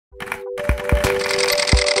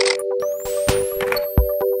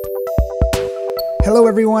Hello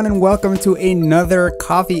everyone and welcome to another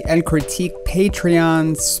Coffee and Critique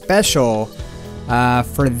Patreon special.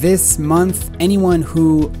 For this month, anyone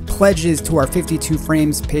who pledges to our 52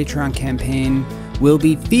 Frames Patreon campaign will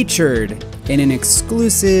be featured in an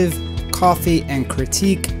exclusive Coffee and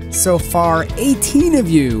Critique. So far, 18 of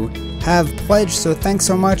you have pledged, so thanks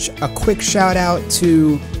so much. A quick shout out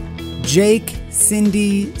to Jake,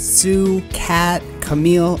 Cindy, Sue, Kat,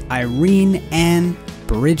 Camille, Irene, Anne,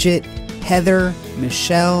 Bridget, Heather,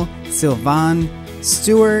 Michelle, Sylvan,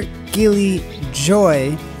 Stuart, Gilly,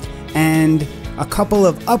 Joy, and a couple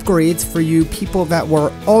of upgrades for you people that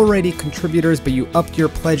were already contributors but you upped your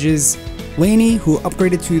pledges. Lainey, who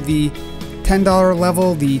upgraded to the $10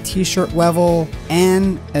 level, the t-shirt level.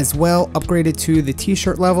 Anne as well upgraded to the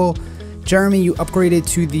t-shirt level. Jeremy, you upgraded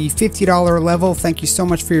to the $50 level. Thank you so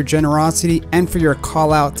much for your generosity and for your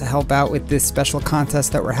call out to help out with this special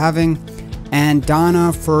contest that we're having. And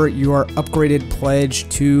Donna for your upgraded pledge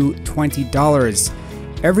to $20.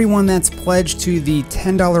 Everyone that's pledged to the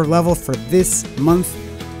 $10 level for this month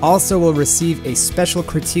also will receive a special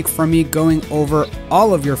critique from me going over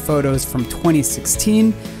all of your photos from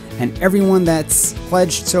 2016. And everyone that's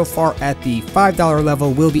pledged so far at the $5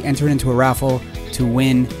 level will be entered into a raffle to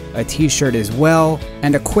win a t-shirt as well.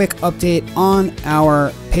 And a quick update on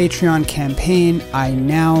our Patreon campaign. I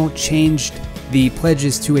now changed the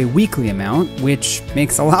pledges to a weekly amount, which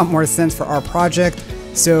makes a lot more sense for our project.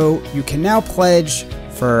 So you can now pledge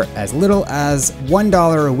for as little as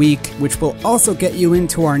 $1 a week, which will also get you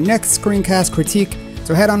into our next screencast critique.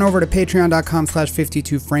 So head on over to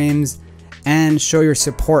patreon.com/52frames and show your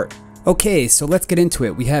support. Okay, so let's get into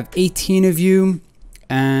it. We have 18 of you,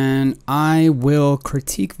 and I will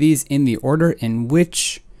critique these in the order in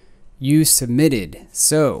which you submitted.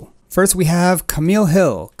 So first we have Camille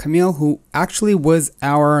Hill. Camille, who actually was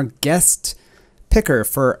our guest picker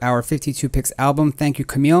for our 52 Picks album. Thank you,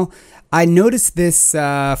 Camille. I noticed this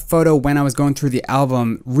photo when I was going through the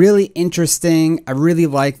album. Really interesting. I really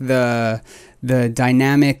like the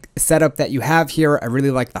dynamic setup that you have here. I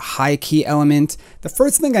really like the high key element. The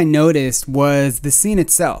first thing I noticed was the scene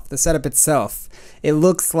itself, the setup itself. It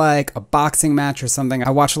looks like a boxing match or something.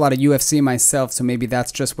 I watch a lot of UFC myself, so maybe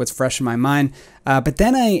that's just what's fresh in my mind. But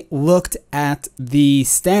then I looked at the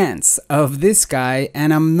stance of this guy,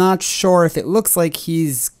 and I'm not sure if it looks like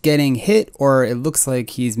he's getting hit or it looks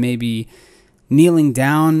like he's maybe kneeling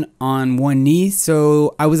down on one knee.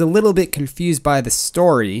 So I was a little bit confused by the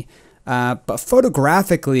story. But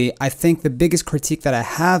photographically, I think the biggest critique that I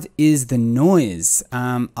have is the noise.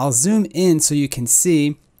 I'll zoom in so you can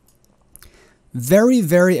see. Very,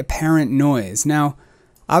 very apparent noise. Now,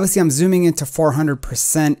 obviously I'm zooming into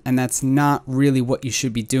 400% and that's not really what you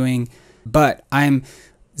should be doing, but I'm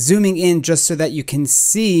zooming in just so that you can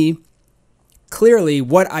see clearly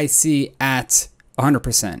what I see at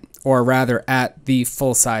 100%, or rather at the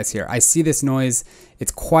full size here. I see this noise,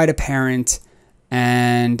 it's quite apparent,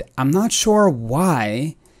 and I'm not sure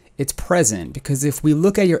why it's present, because if we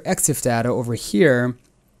look at your EXIF data over here,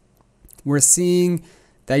 we're seeing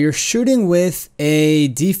that you're shooting with a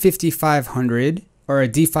D5500 or a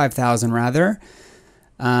D5000 rather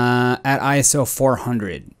at ISO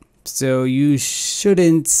 400. So you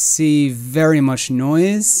shouldn't see very much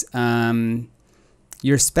noise.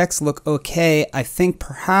 Your specs look okay. I think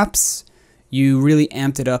perhaps you really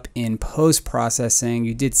amped it up in post-processing.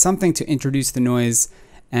 You did something to introduce the noise,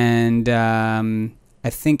 and I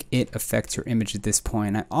think it affects your image at this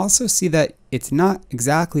point. I also see that it's not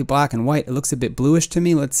exactly black and white. It looks a bit bluish to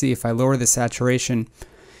me. Let's see if I lower the saturation.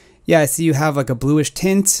 Yeah, I see you have like a bluish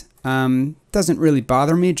tint. Doesn't really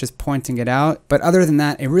bother me, just pointing it out. But other than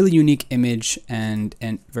that, a really unique image and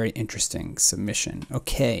very interesting submission.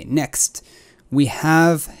 Okay, next we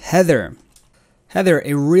have Heather. Heather,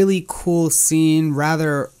 a really cool scene,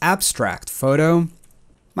 rather abstract photo.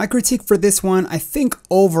 My critique for this one, I think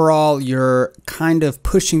overall you're kind of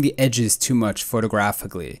pushing the edges too much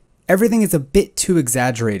photographically. Everything is a bit too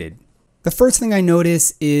exaggerated. The first thing I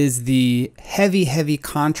notice is the heavy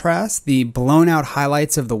contrast, the blown out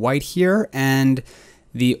highlights of the white here, and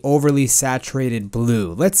the overly saturated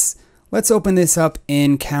blue. Let's open this up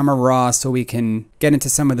in Camera Raw so we can get into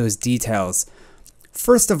some of those details.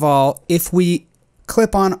 First of all, if we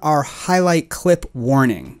clip on our highlight clip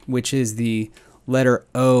warning, which is the letter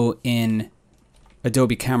O in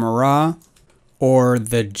Adobe Camera Raw, or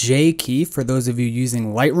the J key for those of you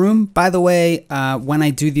using Lightroom. By the way, when I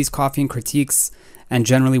do these coffee and critiques, and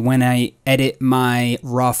generally when I edit my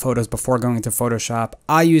raw photos before going into Photoshop,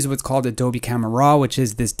 I use what's called Adobe Camera Raw, which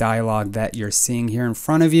is this dialog that you're seeing here in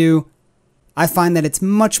front of you. I find that it's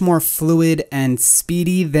much more fluid and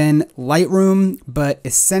speedy than Lightroom, but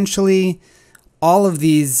essentially all of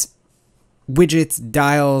these widgets,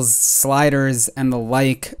 dials, sliders, and the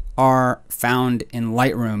like are found in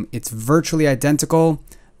Lightroom. It's virtually identical.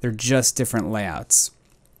 They're just different layouts.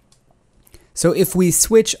 So if we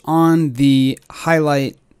switch on the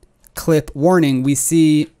highlight clip warning, we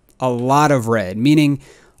see a lot of red, meaning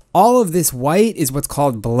all of this white is what's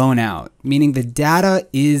called blown out, meaning the data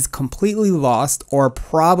is completely lost or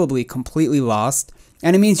probably completely lost,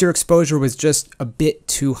 and it means your exposure was just a bit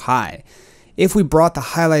too high. If we brought the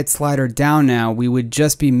highlight slider down now, we would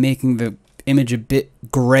just be making the image a bit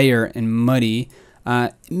grayer and muddy.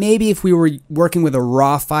 Maybe if we were working with a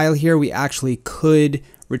raw file here, we actually could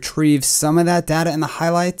retrieve some of that data in the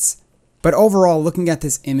highlights. But overall, looking at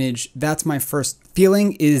this image, that's my first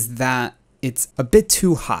feeling, is that it's a bit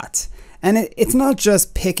too hot. And it's not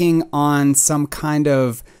just picking on some kind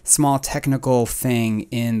of small technical thing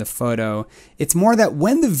in the photo. It's more that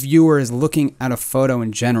when the viewer is looking at a photo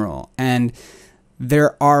in general, and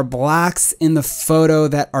there are blacks in the photo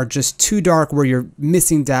that are just too dark where you're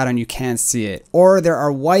missing data and you can't see it, or there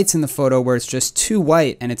are whites in the photo where it's just too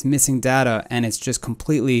white and it's missing data and it's just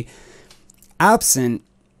completely absent,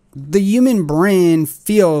 the human brain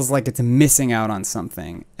feels like it's missing out on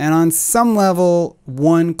something. And on some level,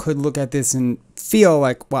 one could look at this and feel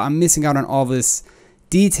like, well, I'm missing out on all this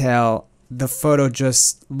detail. The photo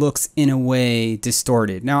just looks in a way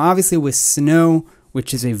distorted. Now, obviously with snow,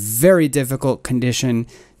 which is a very difficult condition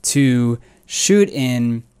to shoot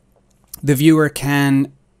in, the viewer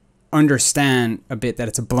can understand a bit that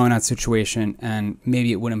it's a blown out situation and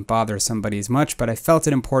maybe it wouldn't bother somebody as much, but I felt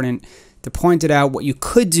it important to point it out. What you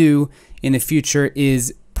could do in the future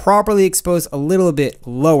is properly expose a little bit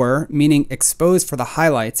lower, meaning expose for the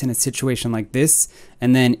highlights in a situation like this,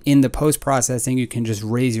 and then in the post-processing you can just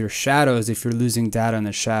raise your shadows if you're losing data in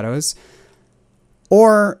the shadows.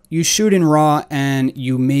 Or you shoot in RAW and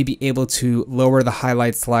you may be able to lower the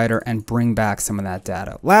highlight slider and bring back some of that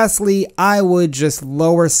data. Lastly, I would just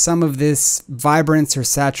lower some of this vibrance or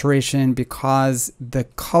saturation because the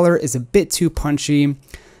color is a bit too punchy.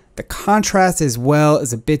 The contrast as well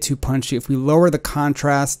is a bit too punchy. If we lower the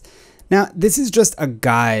contrast, now this is just a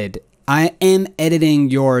guide. I am editing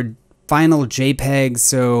your final JPEG,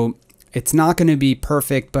 so it's not going to be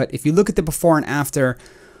perfect, but if you look at the before and after,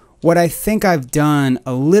 what I think I've done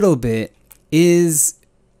a little bit is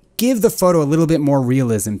give the photo a little bit more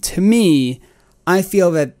realism. To me, I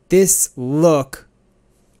feel that this look,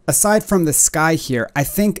 aside from the sky here, I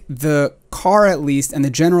think the car at least and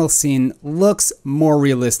the general scene looks more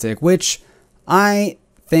realistic, which I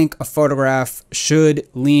think a photograph should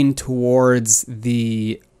lean towards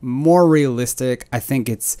the more realistic. I think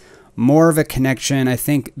it's more of a connection. I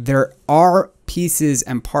think there are pieces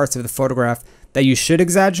and parts of the photograph that you should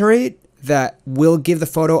exaggerate, that will give the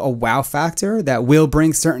photo a wow factor, that will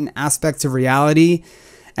bring certain aspects of reality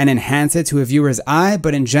and enhance it to a viewer's eye.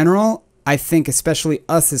 But in general, I think especially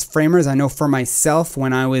us as framers, I know for myself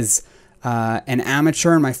when I was an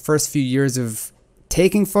amateur in my first few years of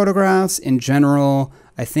taking photographs, in general,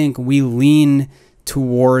 I think we lean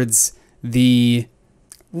towards the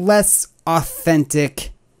less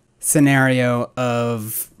authentic scenario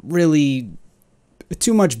of really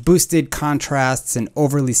too much boosted contrasts and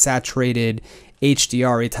overly saturated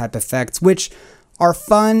HDR type effects, which are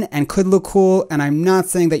fun and could look cool. And I'm not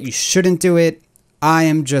saying that you shouldn't do it. I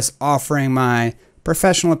am just offering my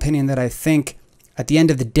professional opinion that I think at the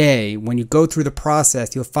end of the day, when you go through the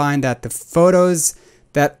process, you'll find that the photos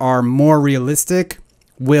that are more realistic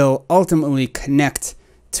will ultimately connect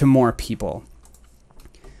to more people.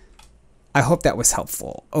 I hope that was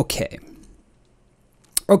helpful. Okay,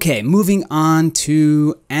 moving on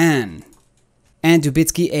to Anne. Anne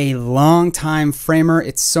Dubitsky, a longtime framer.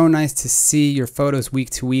 It's so nice to see your photos week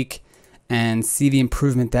to week and see the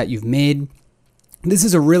improvement that you've made. This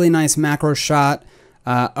is a really nice macro shot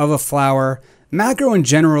of a flower. Macro in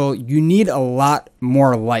general, you need a lot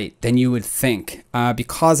more light than you would think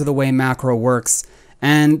because of the way macro works.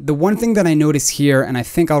 And the one thing that I notice here, and I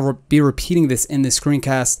think I'll be repeating this in the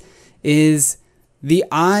screencast, is the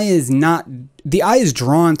eye is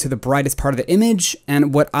drawn to the brightest part of the image,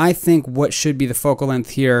 and what should be the focal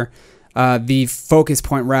length here, the focus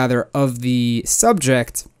point rather of the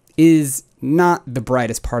subject, is not the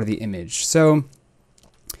brightest part of the image. So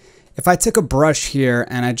if I took a brush here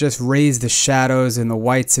and I just raised the shadows and the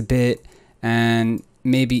whites a bit, and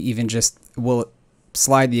maybe even just will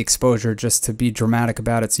slide the exposure just to be dramatic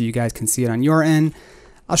about it so you guys can see it on your end.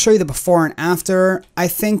 I'll show you the before and after. I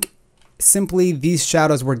think simply these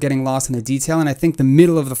shadows were getting lost in the detail, and I think the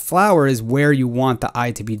middle of the flower is where you want the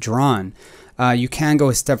eye to be drawn. You can go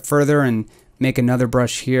a step further and make another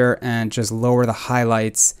brush here and just lower the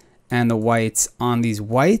highlights and the whites on these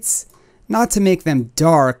whites, not to make them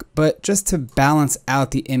dark, but just to balance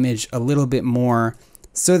out the image a little bit more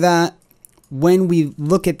so that when we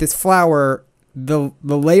look at this flower, the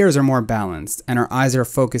layers are more balanced and our eyes are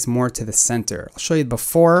focused more to the center. I'll show you the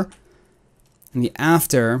before and the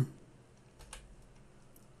after.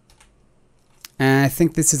 And I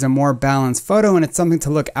think this is a more balanced photo, and it's something to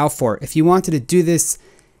look out for. If you wanted to do this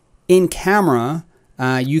in camera,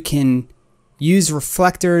 you can use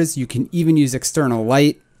reflectors, you can even use external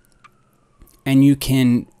light, and you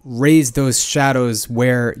can raise those shadows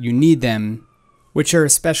where you need them, which are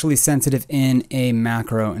especially sensitive in a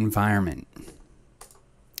macro environment.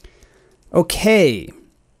 Okay,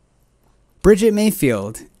 Bridget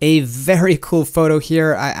Mayfield, a very cool photo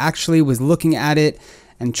here. I actually was looking at it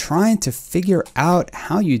and trying to figure out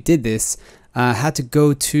how you did this. Had to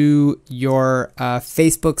go to your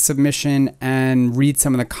Facebook submission and read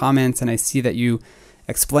some of the comments, and I see that you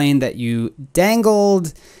explained that you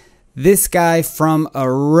dangled this guy from a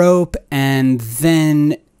rope and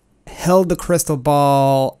then held the crystal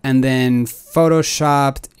ball and then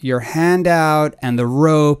photoshopped your hand out and the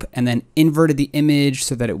rope and then inverted the image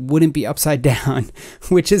so that it wouldn't be upside down,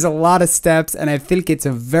 which is a lot of steps, and I think it's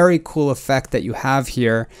a very cool effect that you have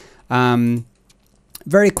here.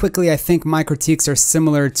 Very quickly, I think my critiques are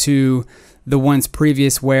similar to the ones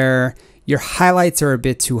previous where your highlights are a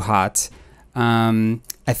bit too hot. I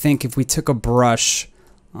think if we took a brush,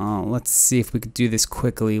 let's see if we could do this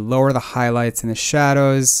quickly, lower the highlights and the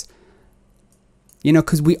shadows. You know,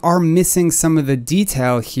 because we are missing some of the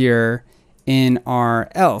detail here in our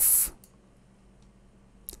elf.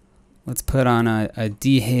 Let's put on a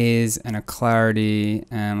dehaze and a clarity,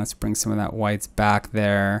 and let's bring some of that whites back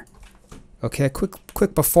there. Okay,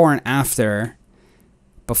 quick before and after.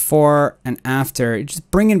 Before and after,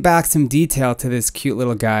 just bringing back some detail to this cute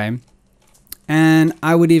little guy. And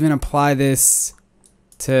I would even apply this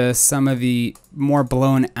to some of the more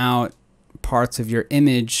blown out parts of your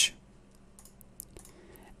image.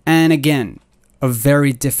 And again, a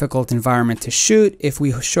very difficult environment to shoot. If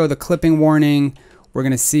we show the clipping warning, we're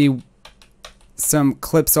gonna see some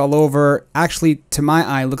clips all over. Actually, to my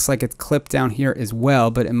eye, it looks like it's clipped down here as well,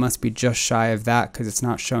 but it must be just shy of that because it's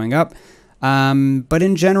not showing up. But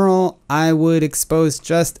in general, I would expose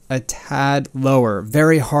just a tad lower.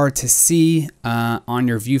 Very hard to see on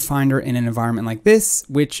your viewfinder in an environment like this,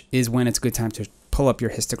 which is when it's a good time to pull up your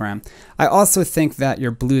histogram. I also think that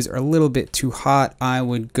your blues are a little bit too hot. I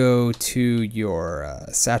would go to your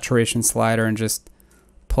saturation slider and just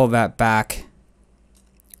pull that back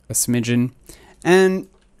a smidgen. And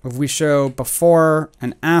if we show before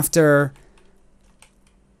and after,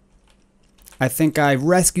 I think I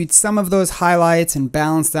rescued some of those highlights and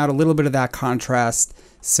balanced out a little bit of that contrast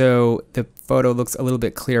so the photo looks a little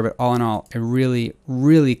bit clear, but all in all, a really,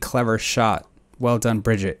 really clever shot. Well done,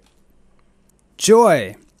 Bridget.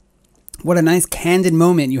 Joy, what a nice candid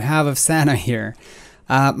moment you have of Santa here.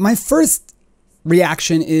 My first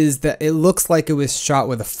reaction is that it looks like it was shot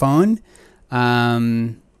with a phone.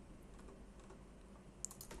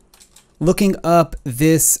 Looking up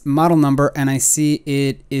this model number, and I see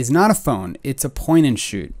it is not a phone, it's a point and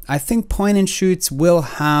shoot. I think point and shoots will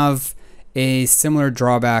have a similar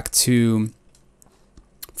drawback to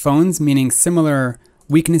phones, meaning similar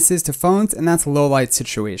weaknesses to phones, and that's low light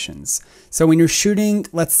situations. So when you're shooting,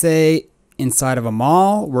 let's say inside of a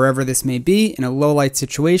mall, wherever this may be, in a low light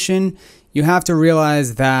situation, you have to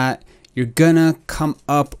realize that you're gonna come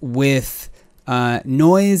up with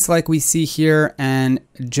noise like we see here and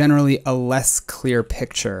generally a less clear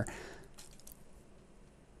picture.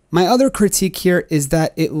 My other critique here is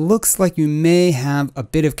that it looks like you may have a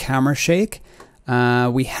bit of camera shake.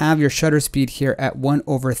 We have your shutter speed here at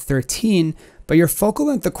 1/13, but your focal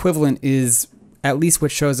length equivalent is, at least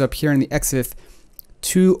what shows up here in the EXIF,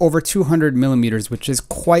 over 200 millimeters, which is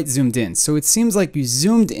quite zoomed in. So it seems like you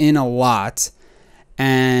zoomed in a lot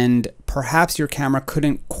and perhaps your camera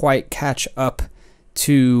couldn't quite catch up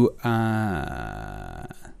to that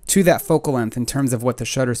focal length in terms of what the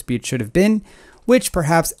shutter speed should have been, which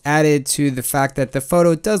perhaps added to the fact that the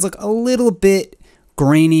photo does look a little bit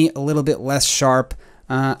grainy, a little bit less sharp.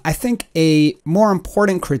 I think a more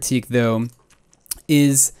important critique, though,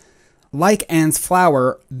 is like Anne's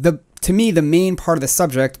flower, to me, the main part of the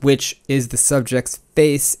subject, which is the subject's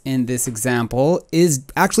face in this example, is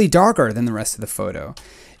actually darker than the rest of the photo.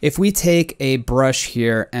 If we take a brush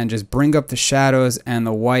here and just bring up the shadows and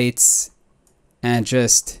the whites and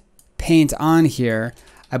just paint on here,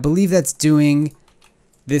 I believe that's doing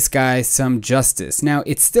this guy some justice. Now,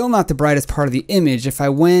 it's still not the brightest part of the image. If I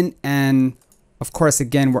went and, of course,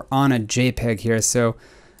 again, we're on a JPEG here, so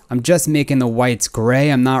I'm just making the whites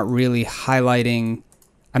gray. I'm not really highlighting,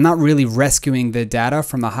 I'm not really rescuing the data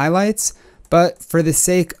from the highlights, but for the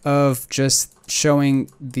sake of just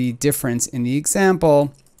showing the difference in the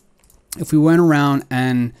example, if we went around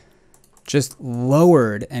and just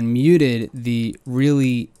lowered and muted the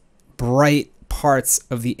really bright parts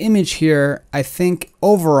of the image here, I think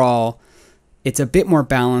overall it's a bit more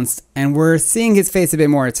balanced and we're seeing his face a bit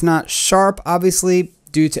more. It's not sharp, obviously,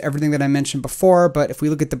 due to everything that I mentioned before, but if we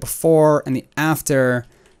look at the before and the after,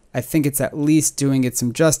 I think it's at least doing it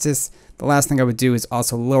some justice. The last thing I would do is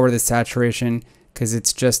also lower the saturation because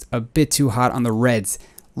it's just a bit too hot on the reds.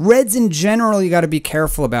 Reds in general, you got to be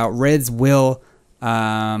careful about. Reds will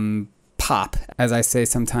pop, as I say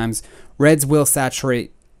sometimes. Reds will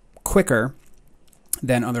saturate quicker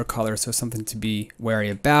than other colors, so something to be wary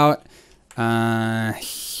about.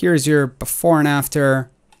 Here's your before and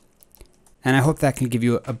after, and I hope that can give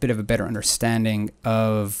you a bit of a better understanding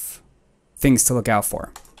of things to look out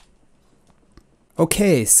for.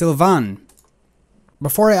 Okay, Sylvain,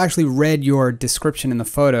 before I actually read your description in the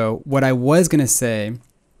photo, what I was going to say,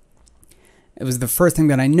 it was the first thing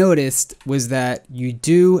that I noticed, was that you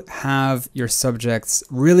do have your subjects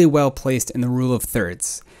really well placed in the rule of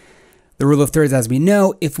thirds. The rule of thirds, as we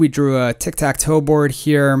know, if we drew a tic-tac-toe board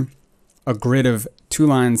here, a grid of 2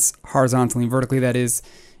 lines horizontally and vertically, that is,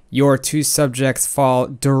 your 2 subjects fall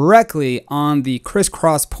directly on the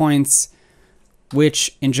crisscross points,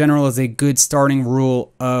 which in general is a good starting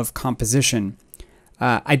rule of composition.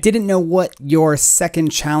 I didn't know what your second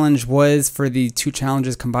challenge was for the 2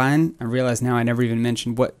 challenges combined. I realize now I never even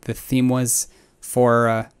mentioned what the theme was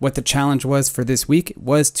for, what the challenge was for this week. It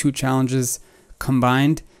was 2 challenges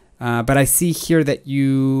combined, but I see here that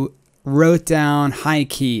you wrote down high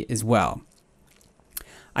key as well.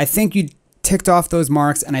 I think you ticked off those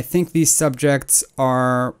marks, and I think these subjects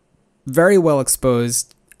are very well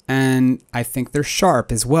exposed, and I think they're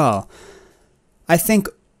sharp as well. I think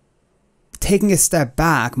taking a step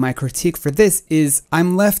back, my critique for this is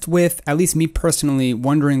I'm left with, at least me personally,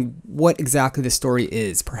 wondering what exactly the story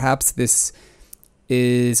is. Perhaps this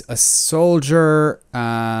is a soldier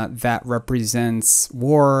that represents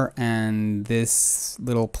war, and this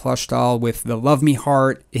little plush doll with the love me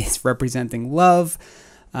heart is representing love.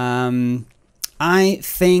 I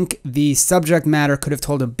think the subject matter could have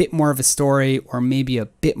told a bit more of a story, or maybe a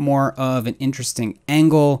bit more of an interesting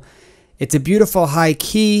angle. It's a beautiful high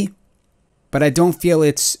key, but I don't feel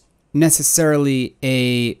it's necessarily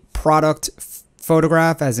a product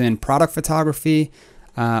photograph, as in product photography,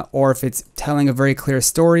 or if it's telling a very clear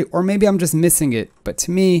story, or maybe I'm just missing it. But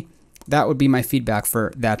to me, that would be my feedback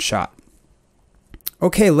for that shot.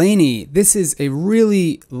 Okay, Lainey, this is a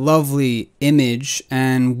really lovely image,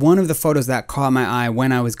 and one of the photos that caught my eye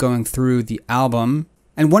when I was going through the album.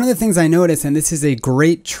 And one of the things I noticed, and this is a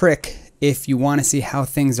great trick if you want to see how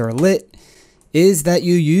things are lit, is that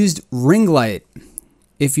you used ring light.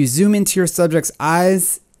 If you zoom into your subject's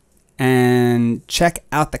eyes and check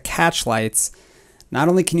out the catch lights, not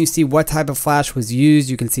only can you see what type of flash was used,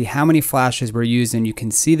 you can see how many flashes were used, and you can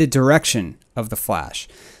see the direction of the flash.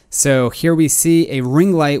 So here we see a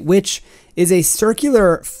ring light, which is a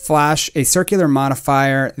circular flash, a circular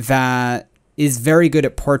modifier that is very good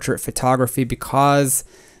at portrait photography because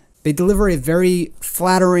they deliver a very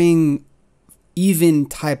flattering, even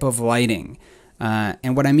type of lighting.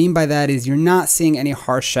 And what I mean by that is you're not seeing any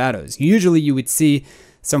harsh shadows. Usually you would see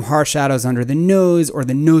some harsh shadows under the nose, or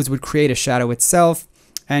the nose would create a shadow itself.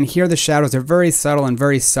 And here the shadows are very subtle and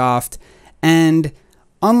very soft. And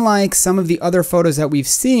unlike some of the other photos that we've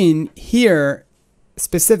seen here,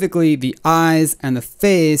 specifically the eyes and the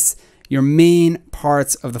face, your main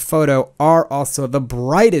parts of the photo are also the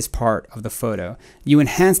brightest part of the photo. You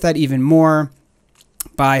enhance that even more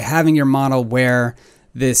by having your model wear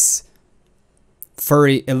this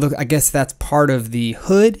furry, I guess that's part of the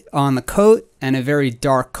hood on the coat, and a very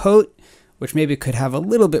dark coat, which maybe could have a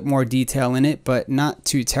little bit more detail in it, but not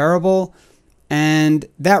too terrible. And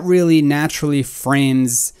that really naturally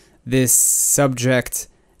frames this subject,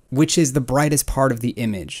 which is the brightest part of the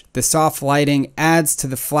image. The soft lighting adds to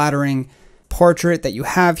the flattering portrait that you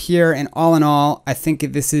have here, and all in all, I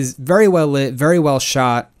think this is very well lit, very well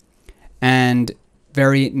shot, and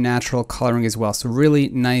very natural coloring as well. So really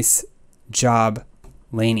nice job,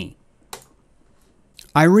 Lainey.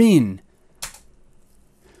 Irene,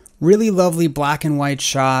 really lovely black and white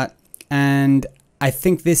shot, and I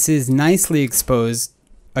think this is nicely exposed.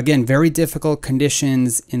 Again, very difficult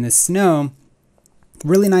conditions in the snow.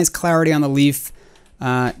 Really nice clarity on the leaf.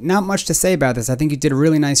 Not much to say about this. I think you did a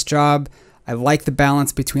really nice job. I like the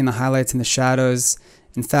balance between the highlights and the shadows.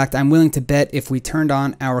 In fact, I'm willing to bet if we turned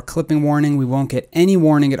on our clipping warning, we won't get any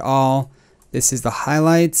warning at all. This is the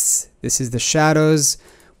highlights, this is the shadows,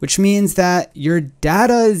 which means that your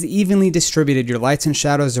data is evenly distributed. Your lights and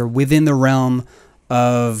shadows are within the realm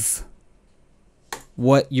of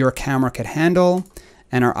what your camera could handle,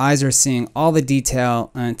 and our eyes are seeing all the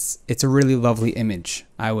detail, and it's a really lovely image.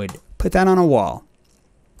 I would put that on a wall.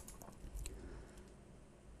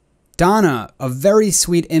 Donna, a very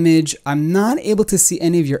sweet image. I'm not able to see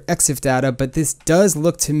any of your EXIF data, but this does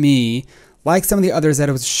look to me like some of the others that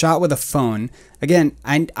it was shot with a phone. Again,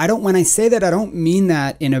 I don't, when I say that, I don't mean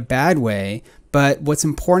that in a bad way, but what's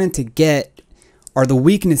important to get are the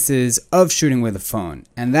weaknesses of shooting with a phone.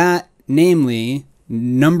 And that, namely,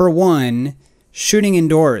 number one, shooting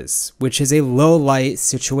indoors, which is a low light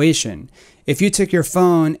situation. If you took your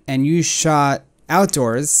phone and you shot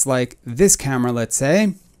outdoors, like this camera, let's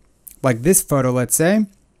say, like this photo, let's say,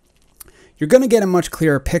 you're going to get a much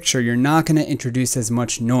clearer picture. You're not going to introduce as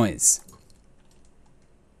much noise.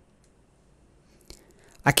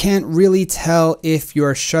 I can't really tell if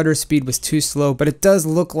your shutter speed was too slow, but it does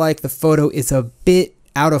look like the photo is a bit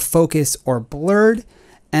out of focus or blurred.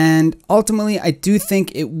 And ultimately, I do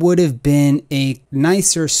think it would have been a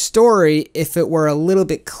nicer story if it were a little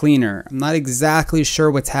bit cleaner. I'm not exactly sure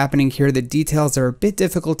what's happening here. The details are a bit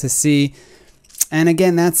difficult to see. And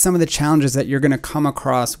again, that's some of the challenges that you're going to come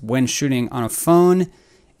across when shooting on a phone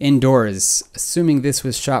indoors. Assuming this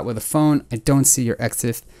was shot with a phone, I don't see your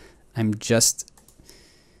EXIF. I'm just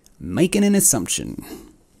making an assumption.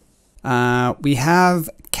 We have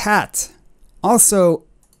Cat. Also,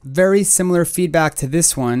 very similar feedback to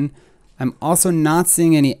this one. I'm also not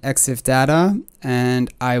seeing any EXIF data,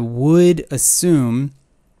 and I would assume,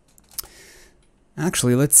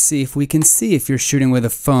 actually, let's see if we can see if you're shooting with a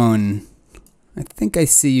phone. I think I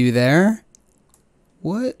see you there.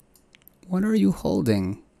 What are you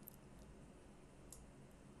holding?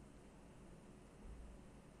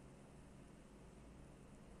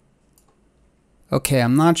 Okay,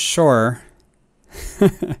 I'm not sure.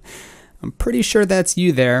 I'm pretty sure that's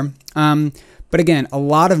you there. But again, a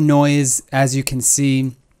lot of noise, as you can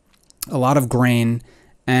see, a lot of grain,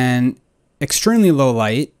 and extremely low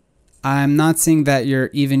light. I'm not seeing that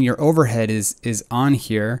even your overhead is on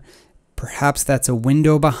here. Perhaps that's a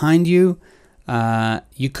window behind you.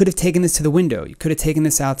 You could have taken this to the window. You could have taken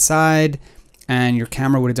this outside, and your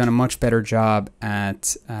camera would have done a much better job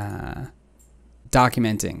at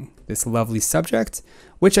documenting this lovely subject,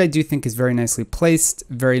 which I do think is very nicely placed,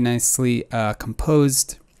 very nicely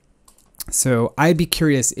composed. So I'd be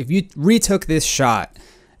curious if you retook this shot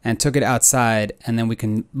and took it outside, and then we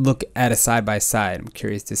can look at a side-by-side. I'm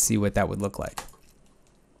curious to see what that would look like.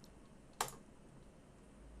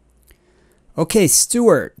 Okay,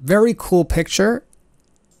 Stuart, very cool picture.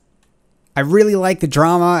 I really like the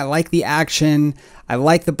drama. I like the action. I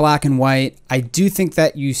like the black and white. I do think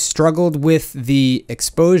that you struggled with the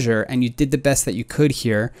exposure, and you did the best that you could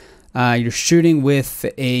here. You're shooting with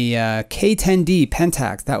a K10D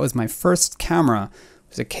Pentax. That was my first camera. It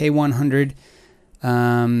was a K100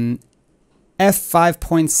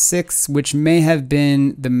 f5.6, which may have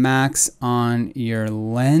been the max on your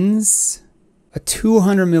lens. A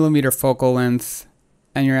 200mm focal length,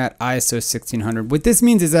 and you're at ISO 1600. What this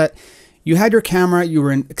means is that you had your camera, you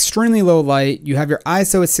were in extremely low light, you have your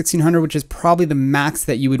ISO at 1600, which is probably the max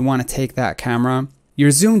that you would want to take that camera.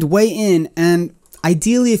 You're zoomed way in, and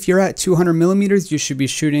ideally if you're at 200mm, you should be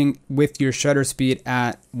shooting with your shutter speed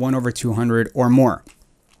at 1/200 or more,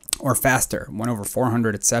 or faster,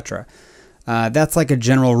 1/400, etc. That's like a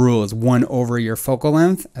general rule, is 1 over your focal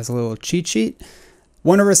length as a little cheat sheet.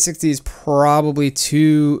 1/60 is probably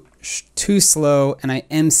too slow, and I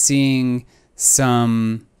am seeing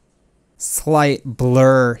some slight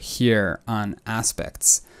blur here on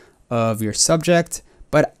aspects of your subject.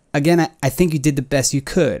 But again, I think you did the best you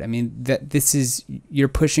could. I mean, you're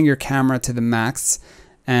pushing your camera to the max,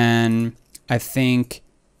 and I think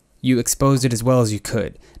you exposed it as well as you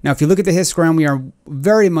could. Now, if you look at the histogram, we are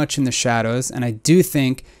very much in the shadows, and I do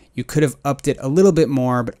think you could have upped it a little bit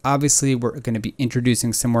more, but obviously we're going to be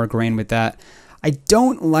introducing some more grain with that. I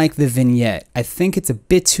don't like the vignette. I think it's a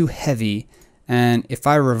bit too heavy, and if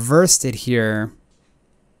I reversed it here,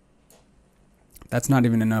 that's not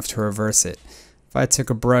even enough to reverse it. If I took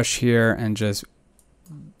a brush here and just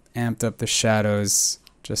amped up the shadows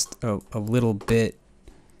just a little bit,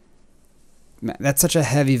 that's such a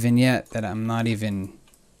heavy vignette that I'm not even...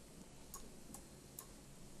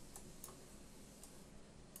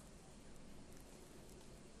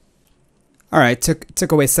 All right,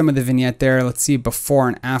 took away some of the vignette there. Let's see before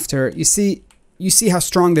and after. You see how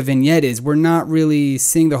strong the vignette is. We're not really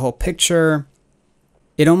seeing the whole picture.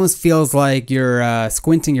 it almost feels like you're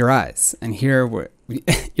squinting your eyes. And here,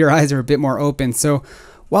 your eyes are a bit more open. So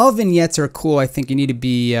while vignettes are cool, I think you need to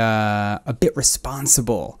be a bit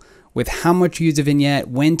responsible with how much you use a vignette,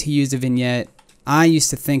 when to use a vignette. I used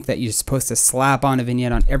to think that you're supposed to slap on a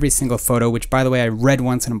vignette on every single photo, which, by the way, I read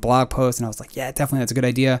once in a blog post, and I was like, yeah, definitely that's a good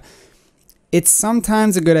idea. It's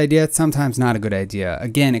sometimes a good idea, it's sometimes not a good idea.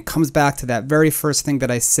 Again, it comes back to that very first thing that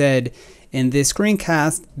I said in this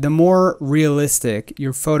screencast. The more realistic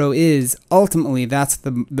your photo is, ultimately, that's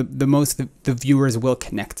the most the viewers will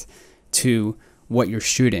connect to what you're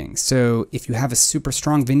shooting. So if you have a super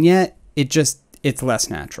strong vignette, it's less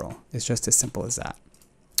natural. It's just as simple as that.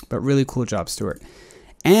 But really cool job, Stuart.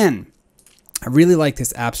 And I really like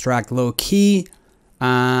this abstract low key.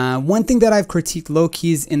 One thing that I've critiqued low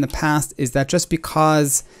keys in the past is that just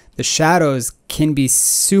because the shadows can be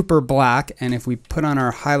super black, and if we put on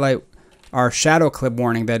our shadow clip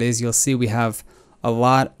warning, that is, you'll see we have a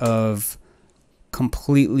lot of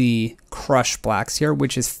completely crushed blacks here,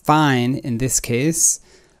 which is fine in this case.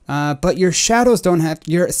 But your shadows don't have,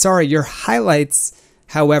 your highlights,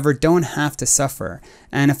 however, don't have to suffer.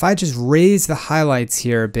 And if I just raise the highlights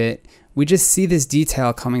here a bit, we just see this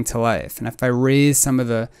detail coming to life. And if I raise some of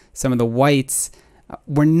the whites,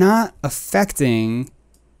 we're not affecting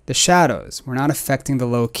the shadows. We're not affecting the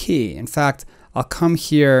low key. In fact, I'll come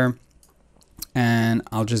here and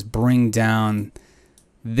I'll just bring down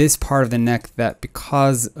this part of the neck that,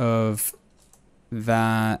 because of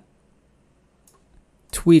that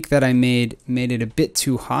tweak that I made it a bit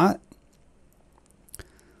too hot.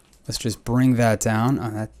 Let's just bring that down.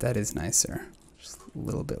 Oh, that is nicer. Just a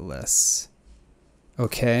little bit less.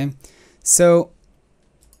 Okay, so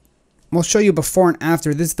we'll show you before and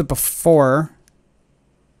after. This is the before,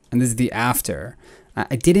 and this is the after.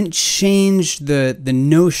 I didn't change the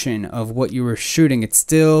notion of what you were shooting. It's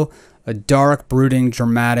still a dark, brooding,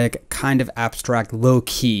 dramatic, kind of abstract,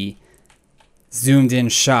 low-key, zoomed-in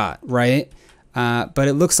shot, right? But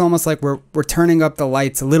it looks almost like we're turning up the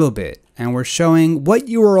lights a little bit, and we're showing what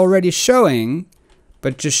you were already showing,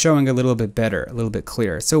 but just showing a little bit better, a little bit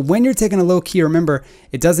clearer. So when you're taking a low key, remember,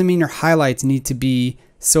 it doesn't mean your highlights need to be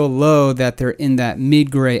so low that they're in that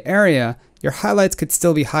mid-gray area. Your highlights could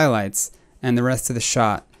still be highlights, and the rest of the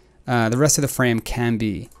shot, the rest of the frame can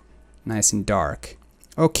be nice and dark.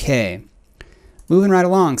 Okay, moving right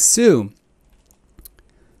along. Sue,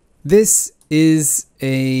 this is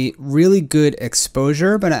a really good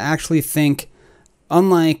exposure, but I actually think,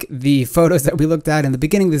 unlike the photos that we looked at in the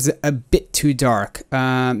beginning, this is a bit too dark.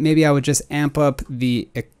 Maybe I would just amp up the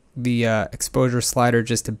exposure slider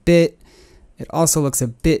just a bit. It also looks a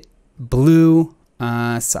bit blue,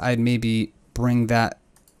 so I'd maybe bring that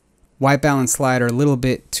white balance slider a little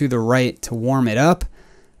bit to the right to warm it up.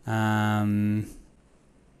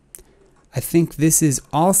 I think this is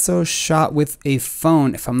also shot with a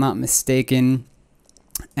phone, if I'm not mistaken.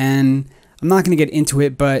 And I'm not going to get into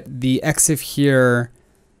it, but the EXIF here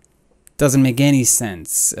doesn't make any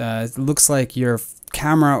sense. It looks like your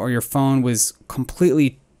camera or your phone was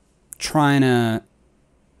completely trying to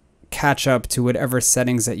catch up to whatever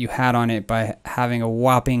settings that you had on it by having a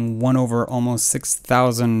whopping 1 over almost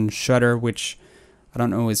 6,000 shutter, which I don't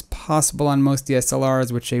know is possible on most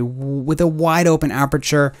DSLRs, with a wide open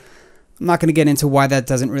aperture. I'm not going to get into why that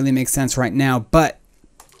doesn't really make sense right now, but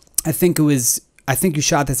I think you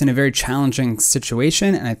shot this in a very challenging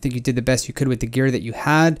situation, and I think you did the best you could with the gear that you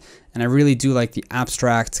had, and I really do like the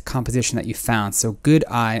abstract composition that you found, so good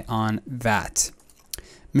eye on that.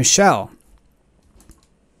 Michelle,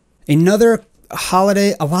 another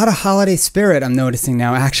holiday, a lot of holiday spirit I'm noticing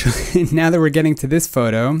now, actually, now that we're getting to this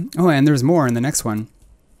photo. Oh, and there's more in the next one.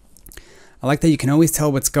 I like that you can always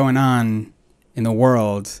tell what's going on in the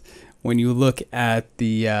world when you look at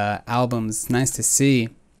the albums. Nice to see.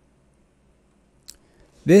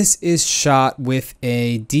 This is shot with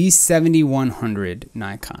a D7100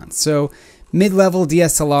 Nikon. So mid-level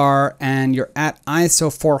DSLR, and you're at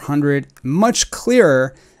ISO 400, much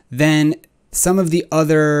clearer than some of the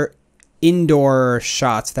other indoor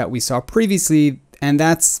shots that we saw previously, and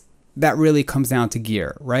that really comes down to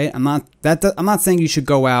gear, right? I'm not saying you should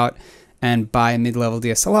go out and buy a mid-level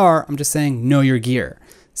DSLR. I'm just saying know your gear.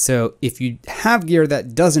 So if you have gear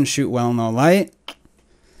that doesn't shoot well in low light,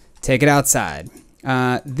 take it outside.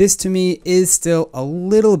 This to me is still a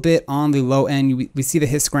little bit on the low end. We see the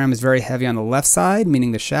histogram is very heavy on the left side,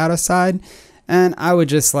 meaning the shadow side. And I would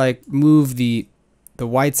just like move the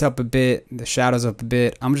whites up a bit, the shadows up a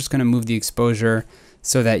bit. I'm just going to move the exposure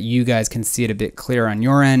so that you guys can see it a bit clearer on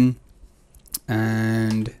your end.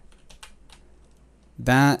 And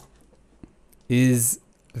that is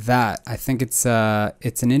that. I think it's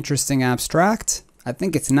an interesting abstract. I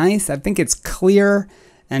think it's nice. I think it's clear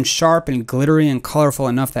and sharp and glittery and colorful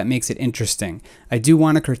enough that makes it interesting. I do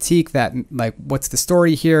want to critique that, like, what's the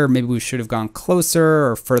story here? Maybe we should have gone closer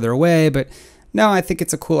or further away, but no, I think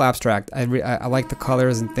it's a cool abstract. I like the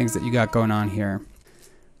colors and things that you got going on here.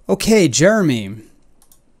 Okay, Jeremy.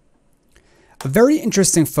 A very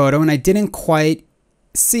interesting photo, and I didn't quite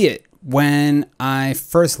see it when I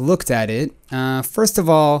first looked at it. First of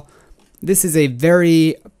all, this is a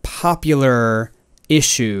very popular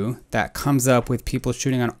issue that comes up with people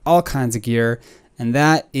shooting on all kinds of gear, and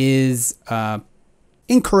that is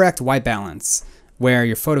incorrect white balance, where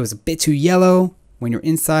your photo is a bit too yellow when you're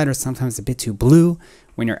inside, or sometimes a bit too blue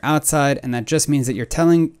when you're outside, and that just means that you're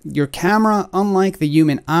telling your camera, unlike the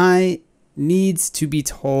human eye, needs to be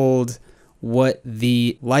told what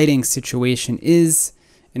the lighting situation is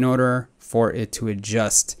in order for it to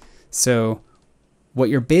adjust. So what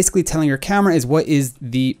you're basically telling your camera is what is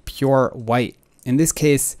the pure white. In this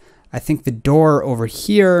case, I think the door over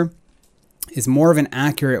here is more of an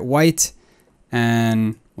accurate white,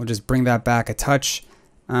 and we'll just bring that back a touch.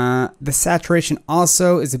 The saturation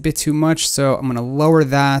also is a bit too much, so I'm going to lower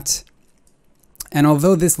that. And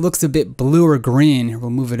although this looks a bit blue or green, we'll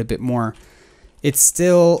move it a bit more, it's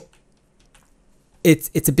still,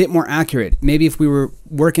 it's a bit more accurate. Maybe if we were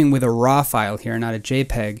working with a RAW file here, not a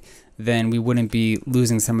JPEG, then we wouldn't be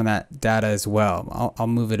losing some of that data as well. I'll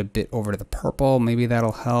move it a bit over to the purple. Maybe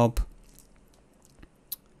that'll help.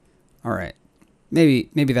 All right, maybe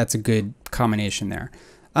that's a good combination there.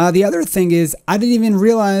 The other thing is, I didn't even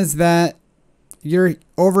realize that you're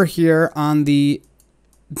over here on the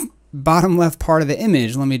bottom left part of the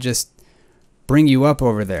image. Let me just bring you up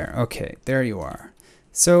over there. Okay, there you are.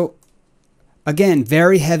 So again,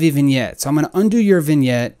 very heavy vignette. So I'm going to undo your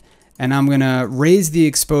vignette, and I'm going to raise the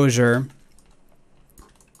exposure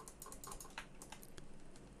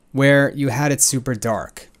where you had it super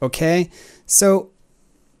dark. Okay, so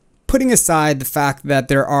putting aside the fact that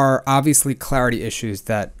there are obviously clarity issues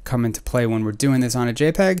that come into play when we're doing this on a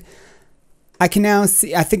JPEG, I can now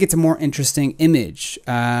see, I think it's a more interesting image.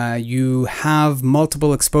 You have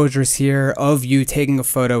multiple exposures here of you taking a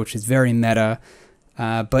photo, which is very meta.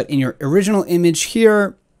 But in your original image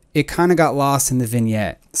here, it kind of got lost in the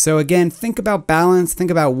vignette. So again, think about balance,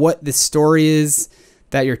 think about what the story is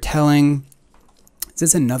that you're telling. Is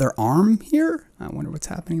this another arm here? I wonder what's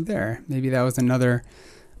happening there. Maybe that was another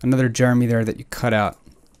Jeremy there that you cut out.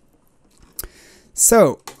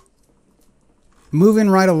 So moving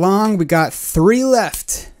right along, we got 3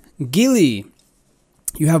 left. Gilly,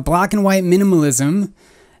 you have black and white minimalism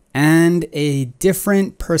and a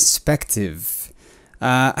different perspective.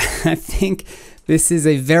 I think this is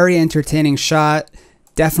a very entertaining shot.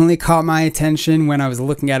 Definitely caught my attention when I was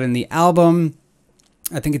looking at it in the album.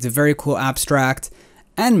 I think it's a very cool abstract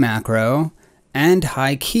and macro and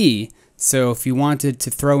high key. So if you wanted to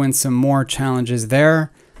throw in some more challenges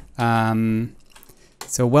there,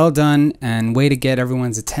 so well done, and way to get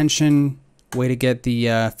everyone's attention. Way to get the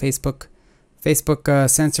Facebook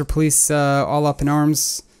censor police all up in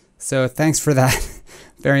arms. So thanks for that.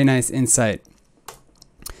 Very nice insight.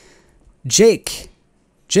 Jake,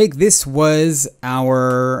 this was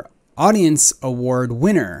our audience award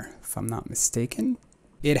winner, if I'm not mistaken.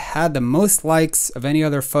 It had the most likes of any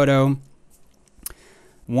other photo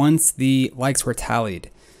once the likes were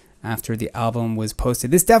tallied after the album was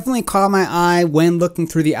posted. This definitely caught my eye when looking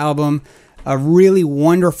through the album. A really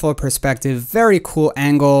wonderful perspective, very cool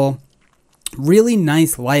angle, really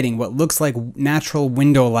nice lighting, what looks like natural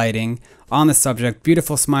window lighting on the subject.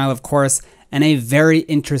 Beautiful smile, of course, and a very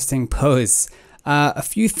interesting pose. A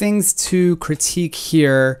few things to critique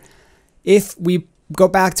here. If we go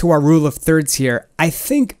back to our rule of thirds here, I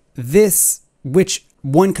think this, which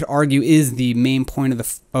one could argue is the main point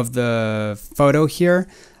of the photo here.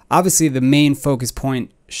 Obviously, the main focus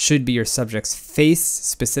point should be your subject's face,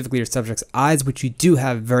 specifically your subject's eyes, which you do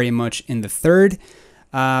have very much in the third.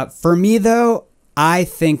 For me, though, I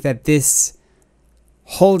think that this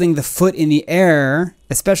holding the foot in the air,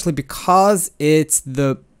 especially because it's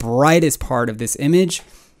the brightest part of this image,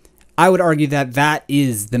 I would argue that that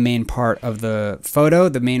is the main part of the photo,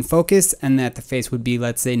 the main focus, and that the face would be,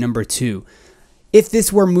 let's say, number 2. If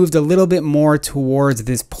this were moved a little bit more towards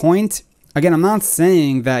this point, again, I'm not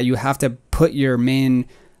saying that you have to put your main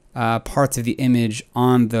parts of the image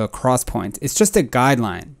on the cross point. It's just a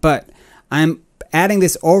guideline, but I'm adding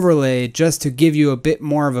this overlay just to give you a bit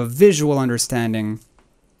more of a visual understanding.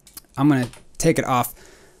 I'm going to take it off.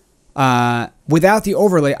 Without the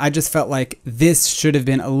overlay, I just felt like this should have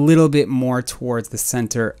been a little bit more towards the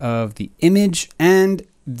center of the image, and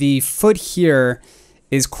the foot here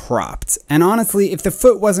is cropped. And honestly, if the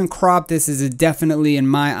foot wasn't cropped, this is definitely, in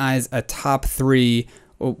my eyes, a top 3,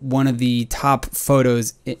 or one of the top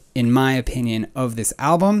photos, in my opinion, of this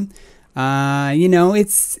album. You know,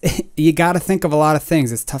 it's you got to think of a lot of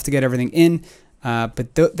things. It's tough to get everything in,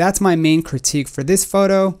 but that's my main critique for this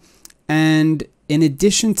photo. And in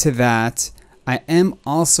addition to that, I am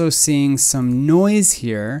also seeing some noise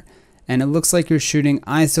here, and it looks like you're shooting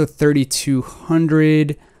ISO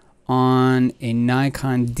 3200 on a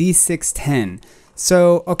Nikon D610.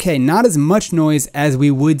 So, okay, not as much noise as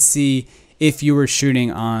we would see if you were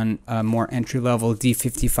shooting on a more entry-level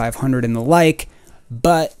D5500 and the like,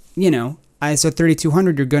 but, you know, ISO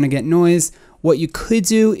 3200, you're gonna get noise. What you could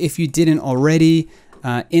do, if you didn't already,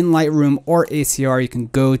 in Lightroom or ACR, you can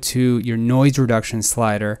go to your noise reduction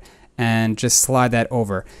slider and just slide that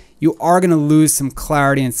over. You are gonna lose some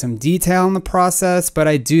clarity and some detail in the process, but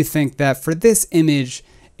I do think that for this image,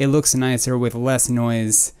 it looks nicer with less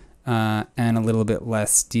noise and a little bit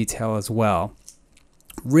less detail as well.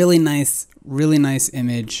 Really nice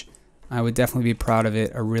image. I would definitely be proud of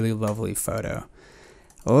it. A really lovely photo.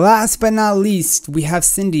 Last but not least, we have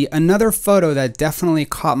Cindy, another photo that definitely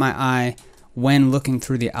caught my eye when looking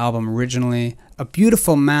through the album originally. A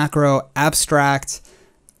beautiful macro, abstract,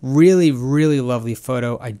 really lovely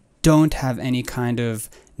photo. I don't have any kind of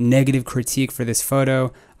negative critique for this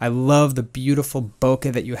photo. I love the beautiful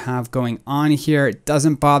bokeh that you have going on here. It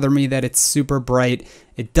doesn't bother me that it's super bright.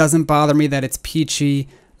 It doesn't bother me that it's peachy.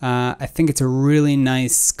 I think it's a really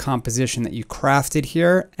nice composition that you crafted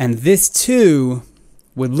here. And this too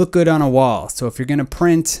would look good on a wall. So if you're gonna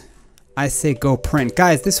print, I say go print.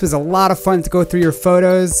 Guys, this was a lot of fun to go through your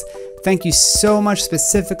photos. Thank you so much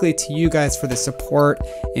specifically to you guys for the support.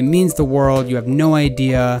 It means the world. You have no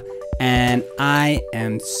idea. And I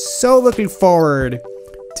am so looking forward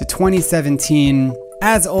to 2017.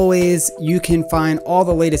 As always, you can find all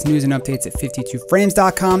the latest news and updates at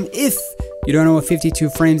 52frames.com. If you don't know what 52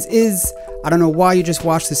 frames is, I don't know why you just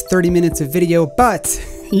watched this 30 minutes of video, but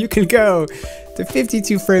you can go to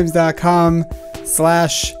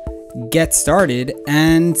 52frames.com/get started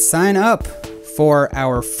and sign up for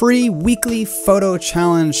our free weekly photo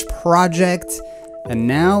challenge project. And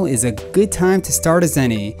now is a good time to start as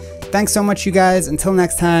any. Thanks so much, you guys. Until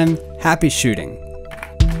next time, happy shooting.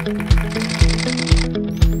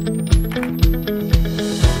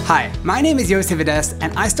 Hi, my name is Yosef Adest,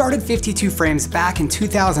 and I started 52 Frames back in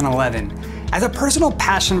 2011 as a personal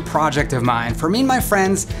passion project of mine for me and my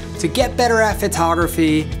friends to get better at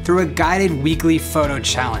photography through a guided weekly photo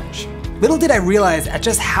challenge. Little did I realize at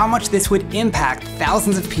just how much this would impact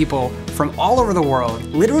thousands of people from all over the world,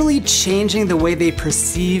 literally changing the way they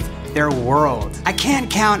perceive their world. I can't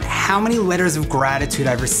count how many letters of gratitude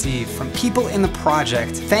I've received from people in the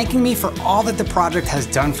project, thanking me for all that the project has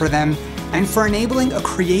done for them and for enabling a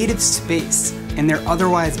creative space in their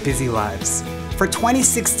otherwise busy lives. For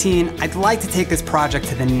 2016, I'd like to take this project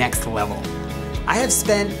to the next level. I have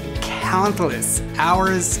spent countless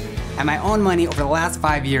hours and my own money over the last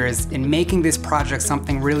 5 years in making this project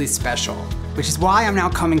something really special, which is why I'm now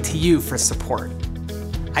coming to you for support.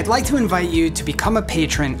 I'd like to invite you to become a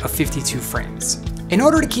patron of 52 Frames. In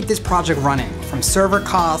order to keep this project running, from server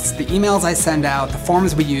costs, the emails I send out, the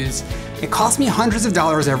forms we use, it costs me hundreds of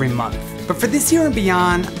dollars every month. But for this year and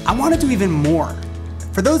beyond, I want to do even more.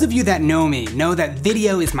 For those of you that know me, know that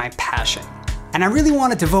video is my passion. And I really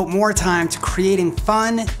want to devote more time to creating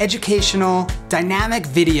fun, educational, dynamic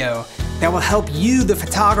video that will help you, the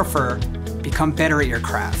photographer, become better at your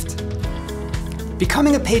craft.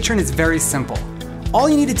 Becoming a patron is very simple. All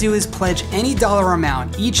you need to do is pledge any dollar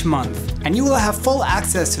amount each month, and you will have full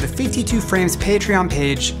access to the 52 Frames Patreon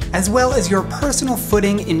page, as well as your personal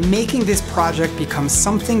footing in making this project become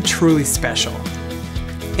something truly special.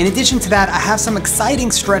 In addition to that, I have some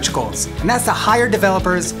exciting stretch goals, and that's to hire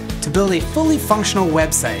developers to build a fully functional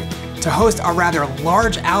website, to host our rather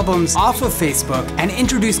large albums off of Facebook, and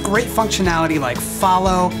introduce great functionality like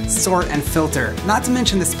follow, sort, and filter, not to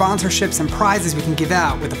mention the sponsorships and prizes we can give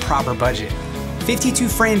out with a proper budget. 52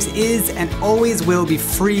 Frames is and always will be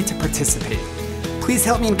free to participate. Please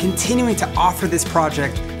help me in continuing to offer this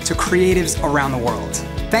project to creatives around the world.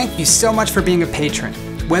 Thank you so much for being a patron.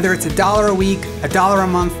 Whether it's $1 a week, $1 a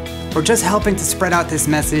month, or just helping to spread out this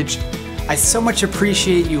message, I so much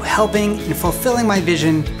appreciate you helping and fulfilling my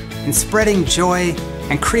vision and spreading joy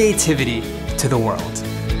and creativity to the world.